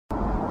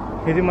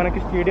ఇది మనకి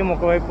స్టేడియం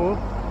ఒకవైపు,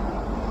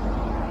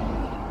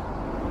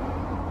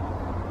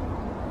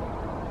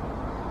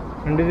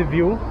 అండ్ ఇది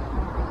view.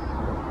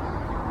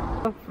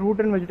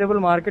 Fruit and vegetable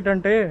market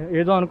అంటే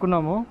ఏదో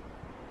అనుకున్నాము,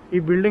 ఈ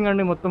బిల్డింగ్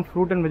అండి మొత్తం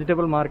ఫ్రూట్ అండ్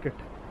వెజిటేబుల్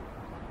మార్కెట్.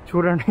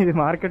 చూడండి, ఇది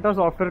మార్కెట్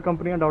సాఫ్ట్వేర్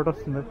కంపెనీ అని డౌట్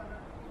వస్తుంది.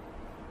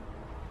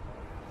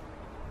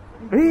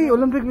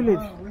 Olympic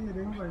village.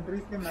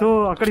 సో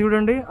అక్కడ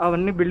చూడండి,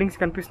 అవన్నీ బిల్డింగ్స్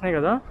కనిపిస్తున్నాయి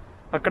కదా,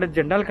 అక్కడ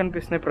జెండాలు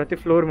కనిపిస్తున్నాయి ప్రతి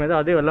ఫ్లోర్ మీద,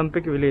 అదే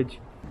ఒలింపిక్ విలేజ్.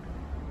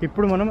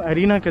 ఇప్పుడు మనం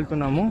అరీనాకి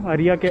వెళ్తున్నాము,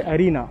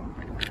 అరీనా.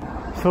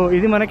 సో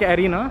ఇది మనకి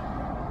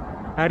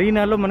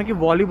అరీనాలో మనకి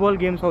వాలీబాల్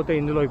గేమ్స్ అవుతాయి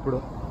ఇందులో. ఇప్పుడు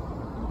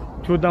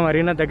చూద్దాం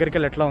అరీనా దగ్గరికి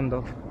వెళ్ళి ఎట్లా ఉందో.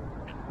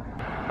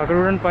 అక్కడ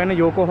చూడండి పైన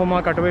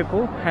యోకోహోమాకి అటువైపు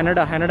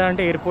హెనడా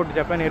అంటే ఎయిర్పోర్ట్,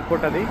 జపాన్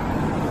ఎయిర్పోర్ట్, అది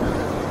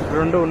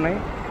రెండు ఉన్నాయి.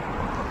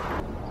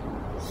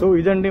 సో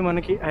ఇదండి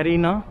మనకి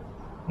అరీనా,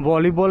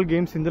 వాలీబాల్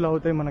గేమ్స్ ఇందులో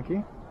అవుతాయి మనకి.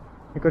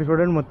 ఇక్కడ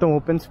చూడండి మొత్తం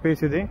ఓపెన్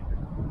స్పేస్ ఇది,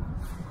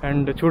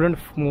 అండ్ చూడండి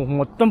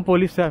మొత్తం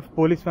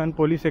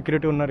పోలీస్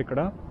సెక్యూరిటీ ఉన్నారు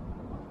ఇక్కడ.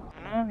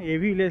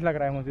 ఏవి విలేజ్ లాగా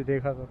రాయమవుతుంది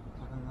దేఖాదు.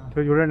 సో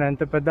చూడండి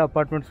ఎంత పెద్ద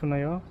అపార్ట్మెంట్స్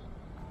ఉన్నాయో,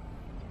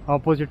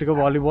 ఆపోజిట్గా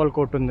వాలీబాల్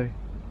కోర్ట్ ఉంది.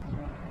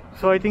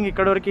 సో ఐ థింక్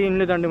ఇక్కడ వరకు ఏం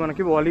లేదండి,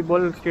 మనకి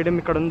వాలీబాల్ స్టేడియం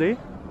ఇక్కడ ఉంది.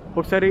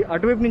 ఒకసారి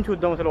అటువైపు నుంచి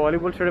చూద్దాం అసలు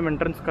వాలీబాల్ స్టేడియం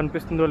ఎంట్రన్స్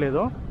కనిపిస్తుందో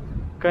లేదో.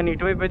 కానీ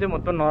ఇటువైపు అయితే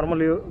మొత్తం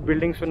నార్మల్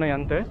బిల్డింగ్స్ ఉన్నాయి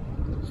అంతే.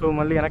 సో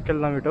మళ్ళీ వెనక్కి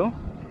వెళ్దాం ఇటు.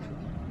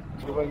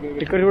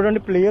 ఇక్కడ చూడండి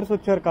ప్లేయర్స్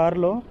వచ్చారు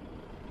కార్లో,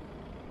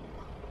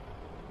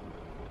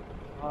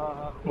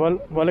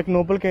 వాళ్ళకి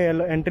లోపలికి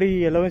ఎంట్రీ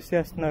అలౌన్స్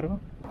చేస్తున్నారు.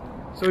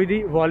 సో ఇది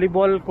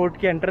వాలీబాల్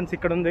కోర్ట్కి ఎంట్రన్స్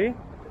ఇక్కడ ఉంది.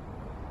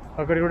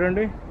 అక్కడ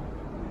చూడండి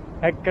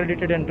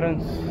అక్రెడిటెడ్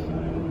ఎంట్రన్స్,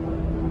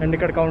 అండ్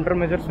ఇక్కడ కౌంటర్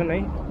మెజర్స్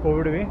ఉన్నాయి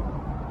కోవిడ్వి.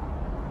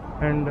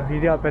 అండ్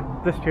ఇది ఆ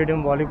పెద్ద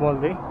స్టేడియం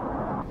వాలీబాల్ది.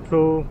 సో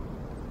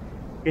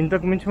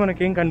ఇంతకు మించి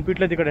మనకేం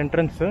కనిపించలేదు ఇక్కడ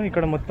ఎంట్రన్స్.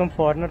 ఇక్కడ మొత్తం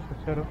ఫారినర్స్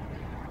వచ్చారు.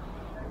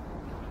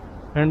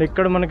 అండ్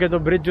ఇక్కడ మనకి ఏదో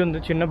బ్రిడ్జ్ ఉంది,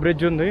 చిన్న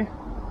బ్రిడ్జ్ ఉంది.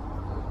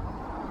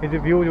 ఇది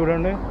వ్యూ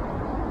చూడండి,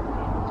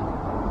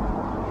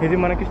 ఇది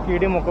మనకి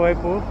స్టేడియం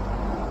ఒకవైపు,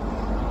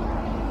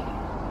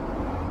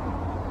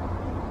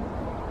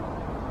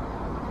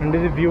 అండ్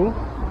ఇది వ్యూ.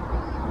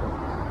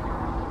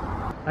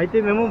 అయితే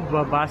మేము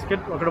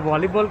అక్కడ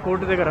వాలీబాల్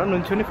కోర్టు దగ్గర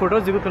నుంచుని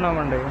ఫొటోస్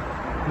దిగుతున్నామండి.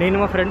 నేను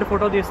మా ఫ్రెండ్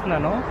ఫోటో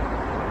తీస్తున్నాను,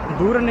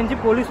 దూరం నుంచి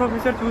పోలీస్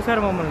ఆఫీసర్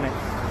చూశారు మమ్మల్ని,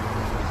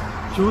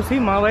 చూసి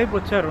మా వైపు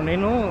వచ్చారు.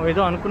 నేను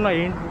ఏదో అనుకున్నా,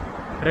 ఏంటి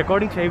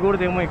రికార్డింగ్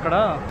చేయకూడదేమో ఇక్కడ,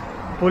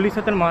 పోలీస్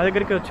అతను మా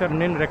దగ్గరికి వచ్చారు.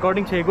 నేను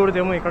రికార్డింగ్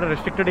చేయకూడదేమో ఇక్కడ,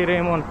 రెస్ట్రిక్టెడ్ ఏరియా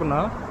ఏమో అనుకున్నా.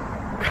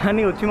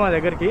 కానీ వచ్చి మా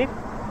దగ్గరికి,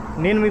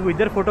 నేను మీకు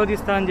ఇద్దరు ఫోటో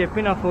తీస్తా అని చెప్పి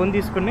నా ఫోన్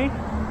తీసుకుని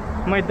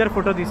మా ఇద్దరు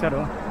ఫోటో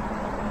తీశారు.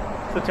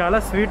 సో చాలా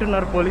స్వీట్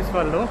ఉన్నారు పోలీస్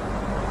వాళ్ళు.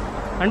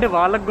 అంటే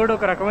వాళ్ళకు కూడా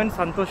ఒక రకమైన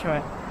సంతోషమే,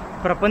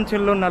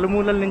 ప్రపంచంలో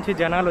నలుమూలల నుంచి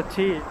జనాలు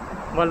వచ్చి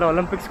వాళ్ళ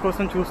ఒలింపిక్స్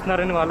కోసం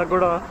చూస్తున్నారని వాళ్ళకు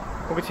కూడా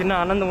ఒక చిన్న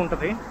ఆనందం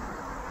ఉంటుంది.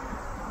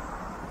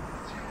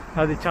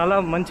 అది చాలా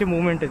మంచి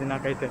మూమెంట్ ఇది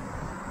నాకైతే.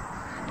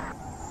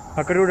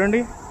 అక్కడ చూడండి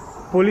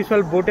పోలీస్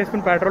వాళ్ళు బోట్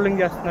వేసుకుని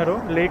పెట్రోలింగ్ చేస్తున్నారు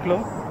లేక్లో.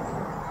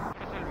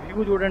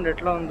 వ్యూ చూడండి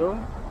ఎట్లా ఉందో,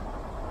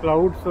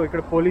 క్లౌడ్స్.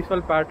 ఇక్కడ పోలీస్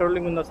వాళ్ళు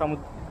పెట్రోలింగ్ ఉంది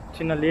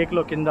చిన్న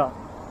లేక్లో కింద.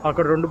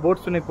 అక్కడ 2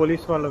 బోట్స్ ఉన్నాయి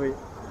పోలీస్ వాళ్ళవి.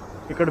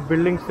 ఇక్కడ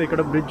బిల్డింగ్స్,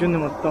 ఇక్కడ బ్రిడ్జ్ ఉంది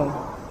మొత్తం.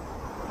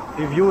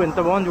 ఈ వ్యూ ఎంత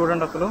బాగుంది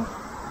చూడండి అసలు.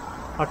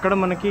 అక్కడ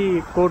మనకి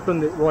కోర్ట్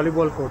ఉంది,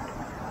 వాలీబాల్ కోర్ట్.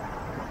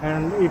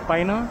 అండ్ ఈ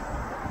పైన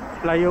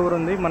ఫ్లైఓవర్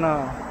ఉంది, మన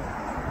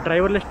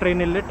డ్రైవర్లెస్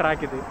ట్రైన్ వెళ్ళే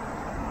ట్రాక్ ఇది.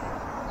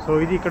 సో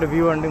ఇది ఇక్కడ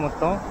వ్యూ అండి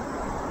మొత్తం.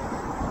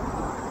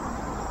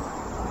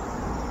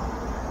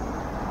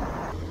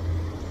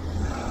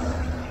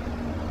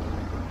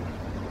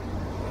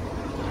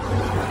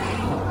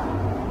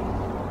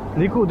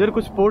 देखो उधर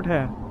कुछ स्पोर्ट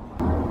है.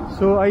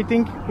 సో ఐ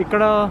థింక్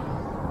ఇక్కడ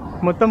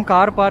మొత్తం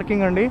కార్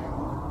పార్కింగ్ అండి.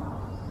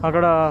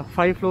 అక్కడ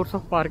 5 floors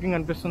ఆఫ్ పార్కింగ్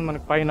అనిపిస్తుంది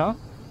మనకి. పైన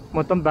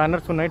మొత్తం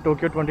బ్యానర్స్ ఉన్నాయి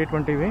టోక్యో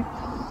 2020వి.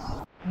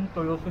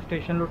 టొయోటో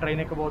స్టేషన్లో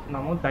ట్రైన్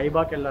ఎక్కబోతున్నాము,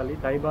 దైబాకి వెళ్ళాలి.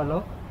 దైబాలో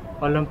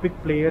ఒలింపిక్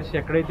ప్లేయర్స్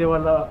ఎక్కడైతే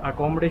వాళ్ళ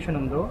అకామిడేషన్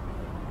ఉందో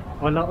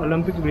వాళ్ళ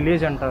ఒలింపిక్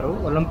విలేజ్ అంటారు,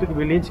 ఒలింపిక్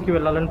విలేజ్కి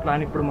వెళ్ళాలని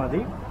ప్లాన్ ఇప్పుడు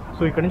మాది.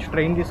 సో ఇక్కడ నుంచి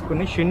ట్రైన్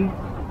తీసుకుని షిన్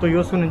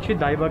టొయోటో నుంచి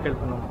దైబాకి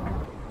వెళ్తున్నాము.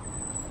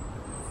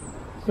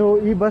 సో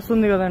ఈ బస్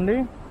ఉంది కదండి,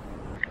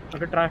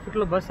 అక్కడ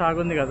ట్రాఫిక్లో బస్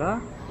ఆగుంది కదా,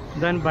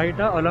 దాని బయట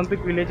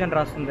ఒలింపిక్ విలేజ్ అని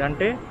రాస్తుంది.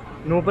 అంటే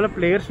లోపల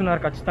ప్లేయర్స్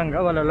ఉన్నారు ఖచ్చితంగా,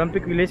 వాళ్ళు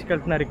ఒలింపిక్ విలేజ్కి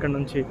వెళ్తున్నారు ఇక్కడ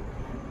నుంచి.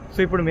 సో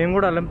ఇప్పుడు మేము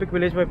కూడా ఒలింపిక్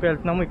విలేజ్ వైపు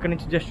వెళ్తున్నాము. ఇక్కడ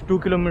నుంచి జస్ట్ 2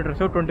 kilometers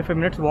 25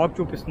 minutes వాక్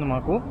చూపిస్తుంది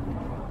మాకు.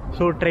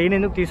 సో ట్రైన్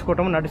ఎందుకు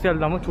తీసుకోవటం, నడిచి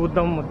వెళ్దాము,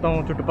 చూద్దాం మొత్తం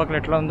చుట్టుపక్కల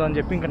ఎట్లా ఉందో అని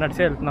చెప్పి ఇంకా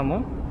నడిచి వెళ్తున్నాము.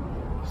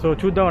 సో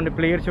చూద్దామండి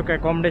ప్లేయర్స్ యొక్క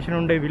అకామిడేషన్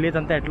ఉండే విలేజ్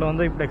అంతా ఎట్లా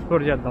ఉందో ఇప్పుడు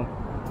ఎక్స్ప్లోర్ చేద్దాం.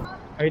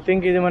 ఐ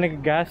థింక్ ఇది మనకి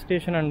గ్యాస్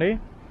స్టేషన్ అండి.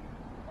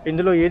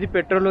 ఇందులో ఏది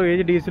పెట్రోల్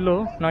ఏది డీజిల్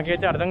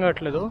నాకైతే అర్థం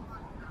కావట్లేదు.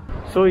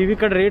 సో ఇవి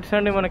ఇక్కడ రేట్స్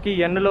అండి మనకి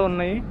ఎన్లో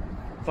ఉన్నాయి.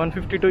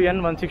 152 yen,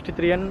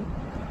 163 yen.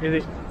 ఇది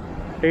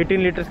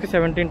 18 లీటర్స్కి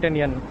 1710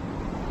 yen.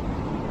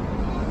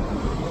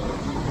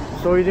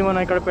 సో ఇది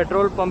మన ఇక్కడ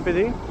పెట్రోల్ పంప్,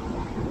 ఇది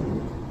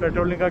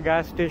పెట్రోల్ ఇంకా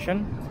గ్యాస్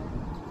స్టేషన్.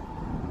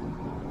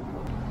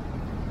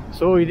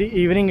 సో ఇది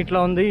ఈవినింగ్ ఇట్లా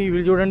ఉంది.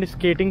 వీళ్ళు చూడండి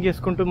స్కేటింగ్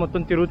చేసుకుంటూ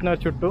మొత్తం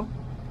తిరుగుతున్నారు చుట్టూ,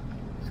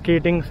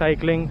 స్కేటింగ్,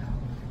 సైక్లింగ్.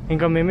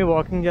 ఇంకా మేమే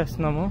వాకింగ్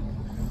చేస్తున్నాము.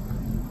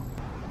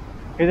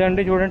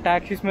 ఇదండి చూడండి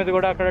ట్యాక్సీస్ మీద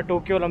కూడా అక్కడ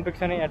టోక్యో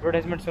ఒలింపిక్స్ అని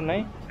అడ్వర్టైజ్మెంట్స్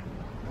ఉన్నాయి.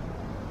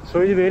 సో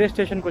ఇది వేరే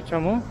స్టేషన్కి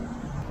వచ్చాము.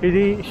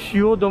 ఇది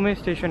షియోదోమే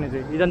స్టేషన్.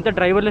 ఇదంతా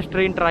డ్రైవర్లెస్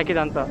ట్రైన్ ట్రాక్.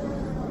 ఇదంతా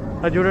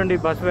అది చూడండి,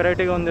 బస్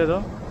వెరైటీగా ఉంది. ఏదో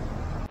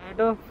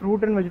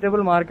ఫ్రూట్ అండ్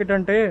వెజిటేబుల్ మార్కెట్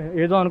అంటే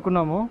ఏదో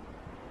అనుకున్నాము.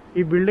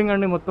 ఈ బిల్డింగ్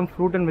అండి మొత్తం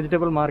ఫ్రూట్ అండ్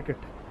వెజిటేబుల్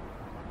మార్కెట్.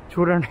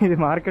 చూడండి, ఇది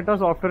మార్కెటా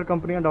సాఫ్ట్వేర్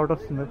కంపెనీ అని డౌట్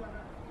వస్తుంది.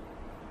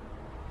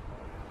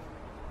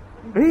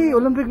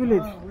 Olympic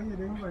village.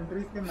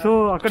 సో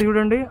అక్కడ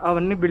చూడండి,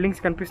 అవన్నీ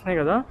బిల్డింగ్స్ కనిపిస్తున్నాయి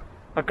కదా,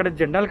 అక్కడ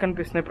జెండాలు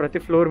కనిపిస్తున్నాయి ప్రతి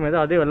ఫ్లోర్ మీద.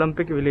 అదే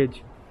ఒలింపిక్ విలేజ్.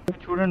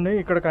 చూడండి,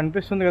 ఇక్కడ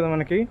కనిపిస్తుంది కదా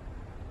మనకి.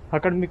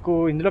 అక్కడ మీకు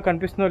ఇందులో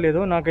కనిపిస్తుందో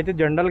లేదో, నాకైతే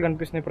జెండాలు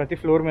కనిపిస్తున్నాయి ప్రతి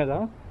ఫ్లోర్ మీద.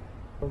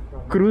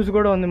 క్రూజ్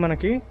కూడా ఉంది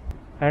మనకి.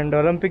 అండ్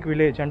ఒలింపిక్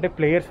విలేజ్ అంటే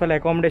ప్లేయర్స్ వాళ్ళ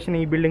అకామిడేషన్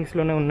ఈ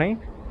బిల్డింగ్స్లోనే ఉన్నాయి.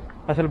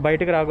 అసలు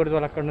బయటకు రాకూడదు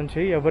వాళ్ళు అక్కడ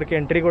నుంచి. ఎవరికి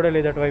ఎంట్రీ కూడా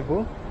లేదు అటువైపు.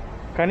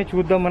 కానీ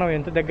చూద్దాం, మనం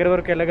ఎంత దగ్గర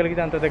వరకు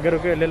వెళ్ళగలిగితే అంత దగ్గర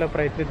వరకు వెళ్ళేలా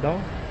ప్రయత్నిద్దాం.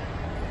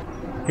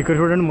 ఇక్కడ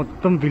చూడండి,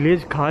 మొత్తం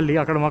విలేజ్ ఖాళీ.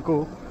 అక్కడ మాకు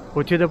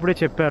వచ్చేటప్పుడే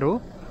చెప్పారు,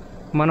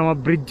 మనం ఆ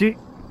బ్రిడ్జి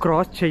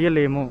క్రాస్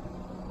చేయలేము.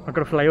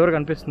 అక్కడ ఫ్లైఓవర్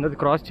కనిపిస్తుంది, అది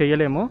క్రాస్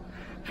చేయలేము.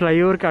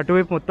 ఫ్లైఓవర్కి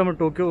అటువైపు మొత్తం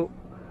టోక్యో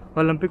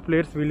ఒలింపిక్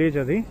ప్లేయర్స్ విలేజ్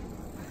అది.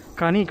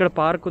 కానీ ఇక్కడ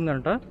పార్క్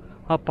ఉందంట,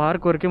 ఆ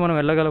పార్క్ వరకు మనం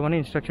వెళ్ళగలమని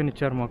ఇన్స్ట్రక్షన్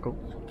ఇచ్చారు మాకు.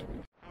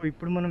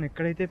 ఇప్పుడు మనం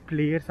ఎక్కడైతే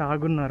ప్లేయర్స్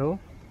ఆగున్నారో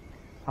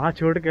ఆ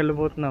చోటుకి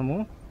వెళ్ళిపోతున్నాము.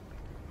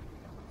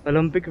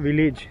 ఒలింపిక్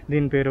విలేజ్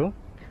దీని పేరు.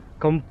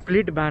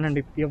 కంప్లీట్ బ్యాన్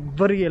అండి,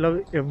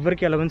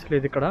 ఎవ్వరికి అలవెన్స్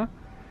లేదు ఇక్కడ.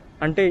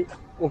 అంటే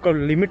ఒక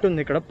లిమిట్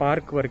ఉంది ఇక్కడ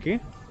పార్క్ వరకు.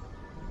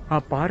 ఆ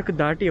పార్క్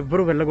దాటి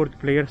ఎవ్వరు వెళ్ళకూడదు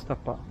ప్లేయర్స్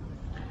తప్ప.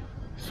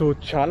 సో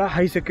చాలా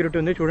హై సెక్యూరిటీ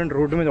ఉంది. చూడండి,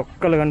 రోడ్డు మీద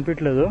ఒక్కళ్ళు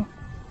కనిపించలేదు.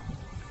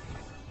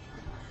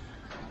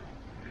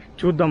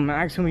 చూద్దాం,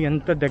 మ్యాక్సిమం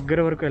ఎంత దగ్గర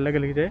వరకు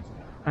వెళ్ళగలిగితే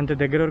అంత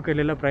దగ్గర వరకు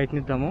వెళ్ళేలా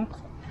ప్రయత్నిద్దాము.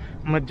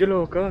 మధ్యలో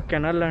ఒక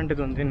కెనాల్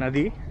లాంటిది ఉంది,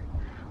 నది.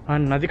 ఆ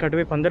నదికి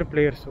అటువైపు అందరు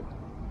ప్లేయర్స్,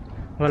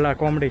 వాళ్ళ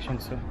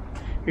అకామిడేషన్స్.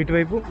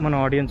 ఇటువైపు మన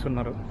ఆడియన్స్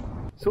ఉన్నారు.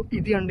 సో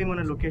ఇది అండి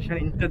మన లొకేషన్.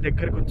 ఇంత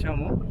దగ్గరకు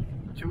వచ్చాము.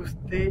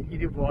 చూస్తే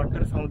ఇది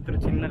వాటర్, సముద్రం,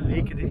 చిన్న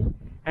లేక్ ఇది.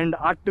 అండ్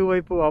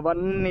అటువైపు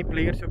అవన్నీ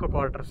ప్లేయర్స్ యొక్క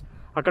క్వార్టర్స్.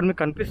 అక్కడ మీకు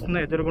కనిపిస్తుంది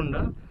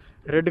ఎదురుగుండా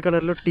రెడ్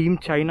కలర్లో టీమ్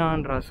చైనా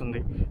అని రాస్తుంది.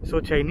 సో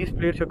చైనీస్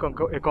ప్లేయర్స్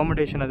యొక్క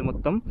అకామిడేషన్ అది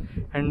మొత్తం.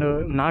 అండ్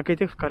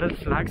నాకైతే కలర్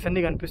ఫ్లాగ్స్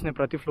అన్నీ కనిపిస్తున్నాయి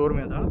ప్రతి ఫ్లోర్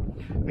మీద.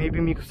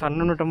 మేబీ మీకు సన్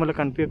ఉండటం వల్ల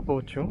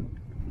కనిపించకపోవచ్చు.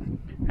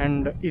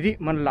 అండ్ ఇది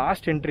మన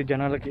లాస్ట్ ఎంట్రీ,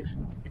 జనాలకి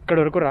ఇక్కడ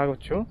వరకు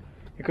రావచ్చు.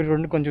 ఇక్కడ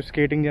చూడండి, కొంచెం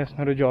స్కేటింగ్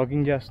చేస్తున్నారు,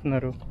 జాగింగ్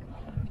చేస్తున్నారు.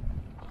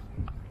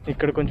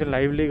 ఇక్కడ కొంచెం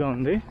లైవ్లీగా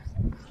ఉంది.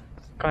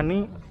 కానీ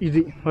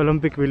ఇది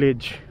ఒలింపిక్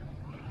విలేజ్.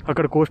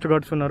 అక్కడ కోస్ట్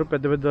గార్డ్స్ ఉన్నారు,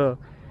 పెద్ద పెద్ద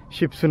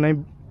షిప్స్ ఉన్నాయి,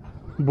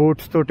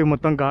 బోట్స్ తోటి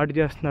మొత్తం గార్డ్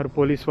చేస్తున్నారు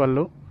పోలీస్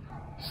వాళ్ళు.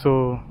 సో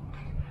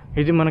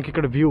ఇది మనకి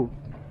ఇక్కడ వ్యూ.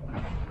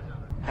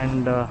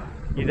 అండ్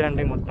ఇదే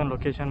అండి మొత్తం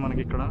లొకేషన్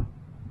మనకి ఇక్కడ.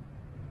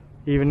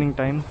 Evening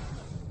time.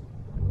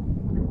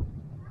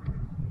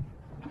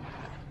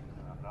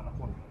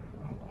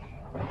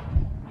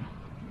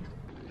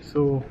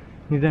 సో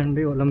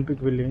ఇదండి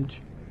ఒలింపిక్ విలేజ్.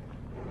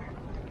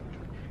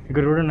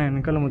 ఇక్కడ కూడా నా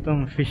వెనకాల మొత్తం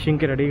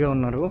ఫిషింగ్కి రెడీగా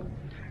ఉన్నారు.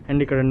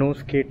 అండ్ ఇక్కడ no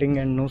skating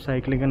and no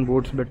cycling and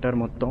boats పెట్టారు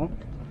మొత్తం.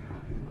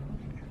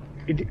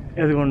 ఇది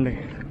అదిగోండి,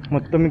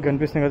 మొత్తం మీకు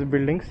కనిపిస్తున్నాయి కదా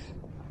బిల్డింగ్స్,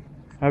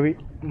 అవి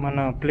మన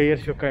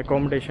ప్లేయర్స్ యొక్క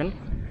అకామిడేషన్.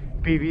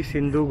 పివి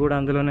సింధు కూడా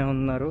అందులోనే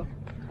ఉన్నారు.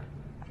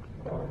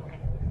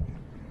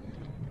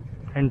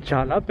 అండ్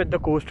చాలా పెద్ద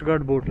కోస్ట్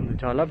గార్డ్ బోట్ ఉంది,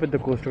 చాలా పెద్ద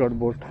కోస్ట్ గార్డ్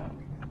బోట్.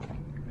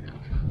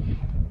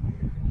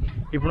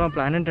 ఇప్పుడు నా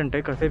ప్లాన్ ఏంటంటే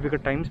కాసేపు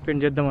ఇక్కడ టైం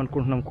స్పెండ్ చేద్దాం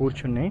అనుకుంటున్నాం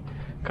కూర్చుని.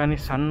 కానీ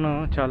సన్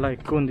చాలా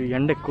ఎక్కువ ఉంది,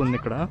 ఎండ ఎక్కువ ఉంది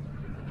ఇక్కడ.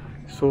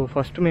 సో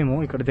ఫస్ట్ మేము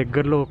ఇక్కడ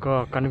దగ్గరలో ఒక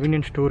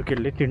కన్వీనియంట్ స్టోర్కి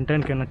వెళ్ళి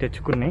తినడానికైనా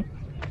తెచ్చుకుని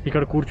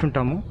ఇక్కడ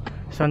కూర్చుంటాము.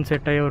 సన్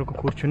సెట్ అయ్యే వరకు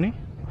కూర్చుని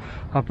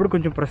అప్పుడు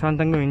కొంచెం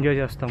ప్రశాంతంగా ఎంజాయ్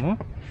చేస్తాము.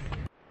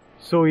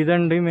 సో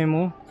ఇదండి, మేము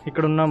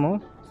ఇక్కడ ఉన్నాము.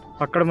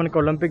 అక్కడ మనకి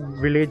ఒలింపిక్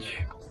విలేజ్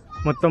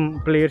మొత్తం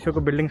ప్లేయర్స్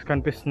యొక్క బిల్డింగ్స్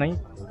కనిపిస్తున్నాయి.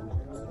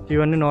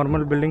 ఇవన్నీ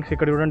నార్మల్ బిల్డింగ్స్.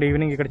 ఇక్కడ చూడండి,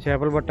 ఈవినింగ్ ఇక్కడ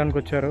చేపలు పట్టడానికి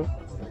వచ్చారు,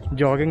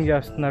 జాగింగ్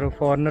చేస్తున్నారు,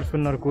 ఫారినర్స్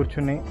ఉన్నారు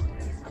కూర్చుని.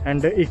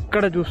 అండ్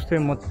ఇక్కడ చూస్తే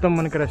మొత్తం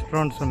మనకి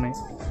రెస్టారెంట్స్ ఉన్నాయి.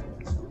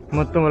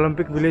 మొత్తం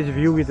ఒలింపిక్ విలేజ్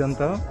వ్యూ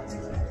ఇదంతా.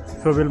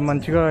 సో వీళ్ళు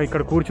మంచిగా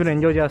ఇక్కడ కూర్చుని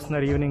ఎంజాయ్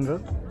చేస్తున్నారు ఈవినింగ్.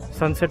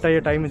 సన్సెట్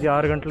అయ్యే టైం ఇది,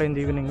 6 గంటలైంది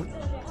ఈవినింగ్.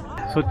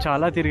 సో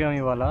చాలా తిరిగాము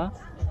ఇవాళ.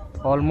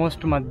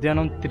 ఆల్మోస్ట్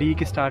మధ్యాహ్నం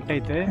 3కి స్టార్ట్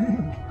అయితే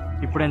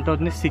ఇప్పుడు ఎంత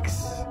అవుతుంది, 6.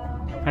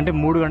 అంటే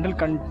 3 గంటలు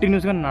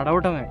కంటిన్యూస్గా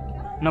నడవటమే.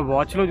 నా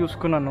వాచ్లో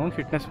చూసుకున్నాను,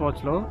 ఫిట్నెస్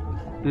వాచ్లో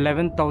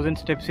 11,000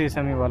 స్టెప్స్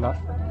వేసాము ఇవాళ.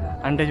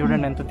 అంటే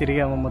చూడండి ఎంత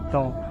తిరిగాము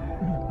మొత్తం.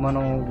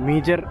 మనం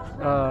మేజర్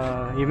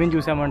ఏమేమి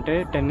చూసామంటే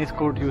టెన్నిస్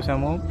కోర్ట్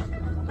చూసాము,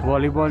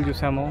 వాలీబాల్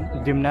చూసాము,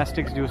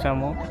 జిమ్నాస్టిక్స్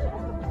చూసాము,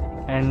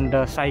 అండ్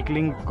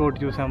సైక్లింగ్ కోర్ట్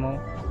చూసాము,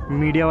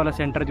 మీడియా వాళ్ళ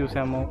సెంటర్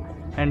చూసాము.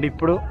 అండ్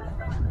ఇప్పుడు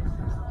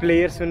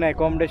ప్లేయర్స్ ఉన్న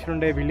అకామిడేషన్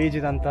ఉండే విలేజ్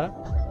ఇదంతా.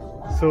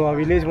 సో ఆ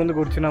విలేజ్ ముందు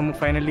కూర్చున్నాము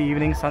ఫైనల్లీ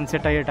ఈవినింగ్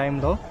సన్సెట్ అయ్యే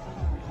టైంలో.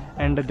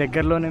 అండ్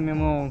దగ్గరలోనే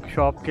మేము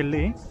షాప్కి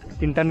వెళ్ళి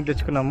తినడానికి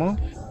తెచ్చుకున్నాము.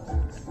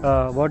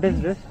 What is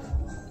this?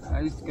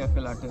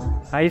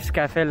 Ice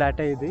cafe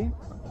latte. ఇది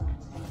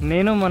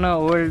నేను మన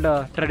ఓల్డ్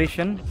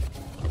ట్రెడిషన్,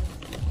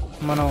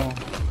 మనం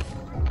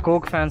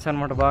కోక్ ఫ్యాన్స్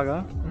అనమాట బాగా.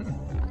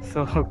 సో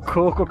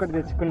కోక్ ఒకటి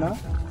తెచ్చుకున్నా,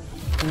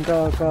 ఇంకా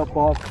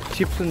ఒక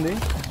చిప్స్ ఉంది,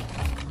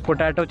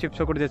 పొటాటో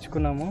చిప్స్ ఒకటి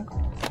తెచ్చుకున్నాము,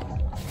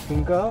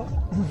 ఇంకా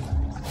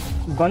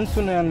బన్స్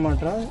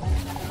ఉన్నాయన్నమాట.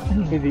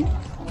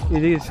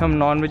 ఇది some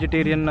non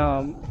vegetarian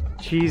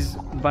cheese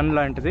bun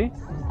లాంటిది.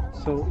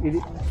 సో ఇది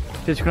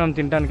తెచ్చుకున్నాం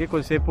తినడానికి.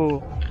 కొద్దిసేపు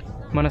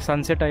మన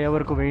సన్సెట్ అయ్యే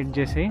వరకు వెయిట్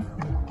చేసి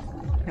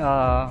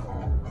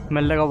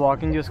మెల్లగా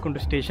వాకింగ్ చేసుకుంటూ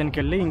స్టేషన్కి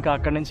వెళ్ళి ఇంకా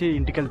అక్కడి నుంచి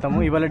ఇంటికి వెళ్తాము.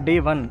 ఇవాళ డే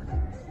 1,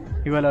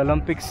 ఇవాళ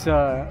ఒలింపిక్స్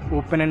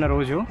ఓపెన్ అయిన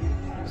రోజు.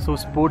 సో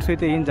స్పోర్ట్స్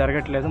అయితే ఏం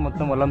జరగట్లేదు,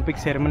 మొత్తం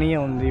ఒలింపిక్ సెరమనీయే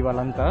ఉంది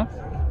ఇవాళంతా.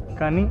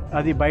 కానీ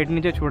అది బయట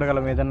నుంచే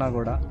చూడగలం ఏదన్నా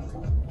కూడా.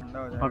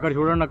 అక్కడ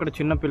చూడండి, అక్కడ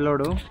చిన్న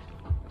పిల్లోడు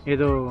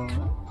ఏదో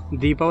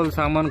దీపావళి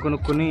సామాన్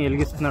కొనుక్కొని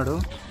వెలిగిస్తున్నాడు,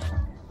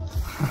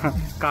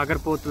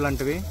 కాకరపోతులు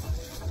లాంటివి.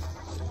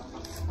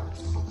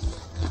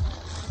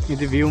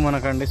 ఇది వ్యూ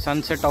మనకండి,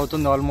 సన్సెట్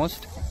అవుతుంది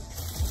ఆల్మోస్ట్.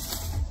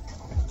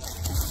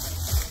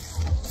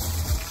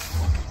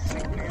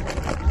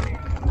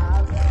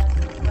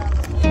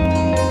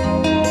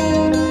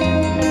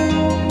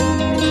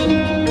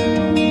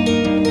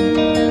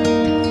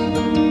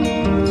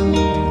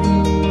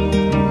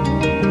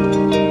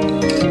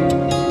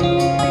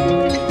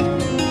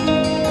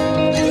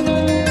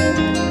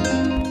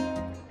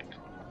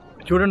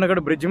 చూడండి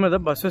అక్కడ బ్రిడ్జ్ మీద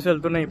బస్సెస్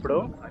వెళ్తున్నాయి. ఇప్పుడు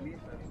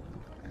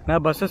నా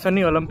బస్సెస్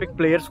అన్ని ఒలింపిక్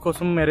ప్లేయర్స్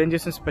కోసం అరేంజ్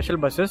చేసిన స్పెషల్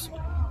బస్సెస్.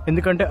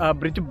 ఎందుకంటే ఆ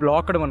బ్రిడ్జ్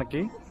బ్లాక్డ్,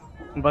 మనకి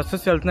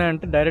బస్సెస్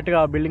వెళ్తున్నాయంటే డైరెక్ట్గా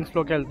ఆ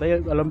బిల్డింగ్స్లోకి వెళ్తాయి.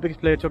 ఒలింపిక్స్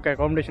ప్లేయర్స్ యొక్క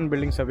అకామిడేషన్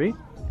బిల్డింగ్స్ అవి.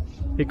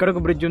 ఇక్కడ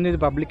ఒక బ్రిడ్జ్ ఉంది,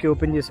 ఇది పబ్లిక్కి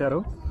ఓపెన్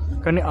చేశారు.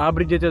 కానీ ఆ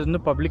బ్రిడ్జ్ అయితే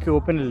ఉంది, పబ్లిక్కి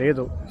ఓపెన్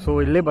లేదు. సో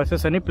వెళ్ళే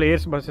బస్సెస్ అన్ని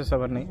ప్లేయర్స్ బస్సెస్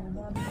అవన్నీ.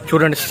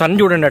 చూడండి సన్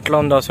చూడండి ఎట్లా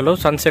ఉందో అసలు.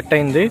 సన్ సెట్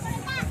అయింది,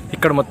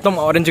 ఇక్కడ మొత్తం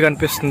ఆరెంజ్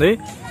కనిపిస్తుంది.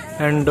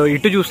 అండ్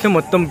ఇటు చూస్తే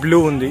మొత్తం బ్లూ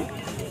ఉంది.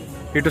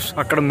 ఇటు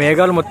అక్కడ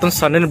మేఘాలు మొత్తం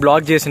సన్ని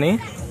బ్లాక్ చేసినాయి.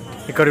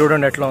 ఇక్కడ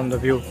చూడండి ఎట్లా ఉందో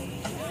వ్యూ.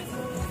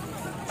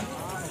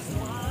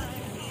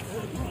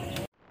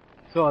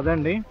 సో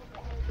అదండి.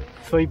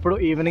 సో ఇప్పుడు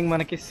ఈవినింగ్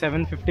మనకి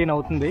 7:15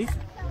 అవుతుంది.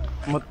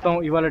 మొత్తం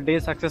ఇవాళ డే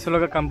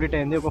సక్సెస్ఫుల్గా కంప్లీట్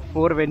అయింది. ఒక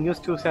 4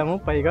 వెన్యూస్ చూసాము,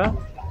 పైగా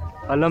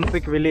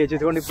ఒలింపిక్ విలేజ్.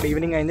 ఇదిగోండి ఇప్పుడు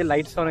ఈవినింగ్ అయింది,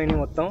 లైట్స్ ఆన్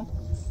అయినాయి మొత్తం.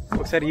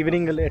 ఒకసారి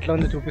ఈవినింగ్ ఎట్లా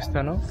ఉందో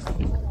చూపిస్తాను.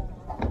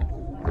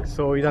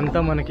 సో ఇదంతా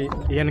మనకి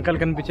వెనకాల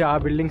కనిపించే ఆ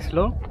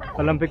బిల్డింగ్స్లో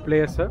ఒలింపిక్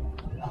ప్లేయర్స్.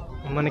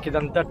 మనకి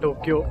ఇదంతా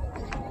టోక్యో.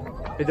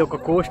 ఇది ఒక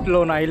కోస్ట్లో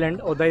ఉన్న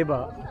ఐలాండ్, ఒదైబా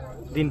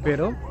దీని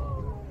పేరు.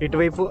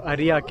 ఇటువైపు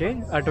అరియాకే,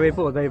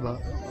 అటువైపు ఒదైబా.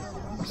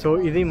 సో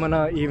ఇది మన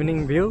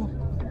ఈవినింగ్ వ్యూ,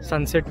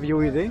 సన్సెట్ వ్యూ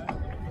ఇది.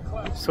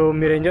 సో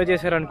మీరు ఎంజాయ్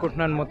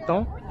చేశారనుకుంటున్నాను మొత్తం.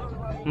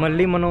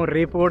 మళ్ళీ మనం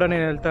రేపు కూడా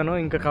నేను వెళ్తాను,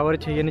 ఇంకా కవర్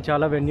చేయని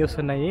చాలా వెన్యూస్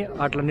ఉన్నాయి,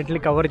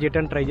 అట్లన్నింటినీ కవర్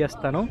చేయడానికి ట్రై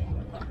చేస్తాను.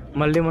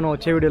 మళ్ళీ మనం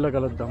వచ్చే వీడియోలో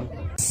కలుద్దాం.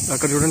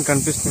 అక్కడ చూడండి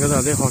కనిపిస్తుంది కదా,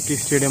 అదే హాకీ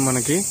స్టేడియం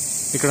మనకి.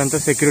 ఇక్కడంతా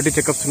సెక్యూరిటీ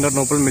చెకప్స్ ఉన్నారు,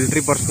 లోపల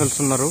మిలిటరీ పర్సనల్స్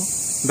ఉన్నారు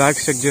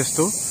బ్యాగ్స్ చెక్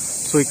చేస్తూ.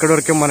 సో ఇక్కడ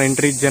వరకే మన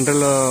ఎంట్రీ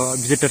జనరల్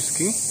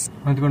విజిటర్స్కి.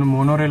 అందుకని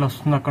మోనో రైల్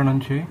వస్తుంది అక్కడ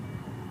నుంచి.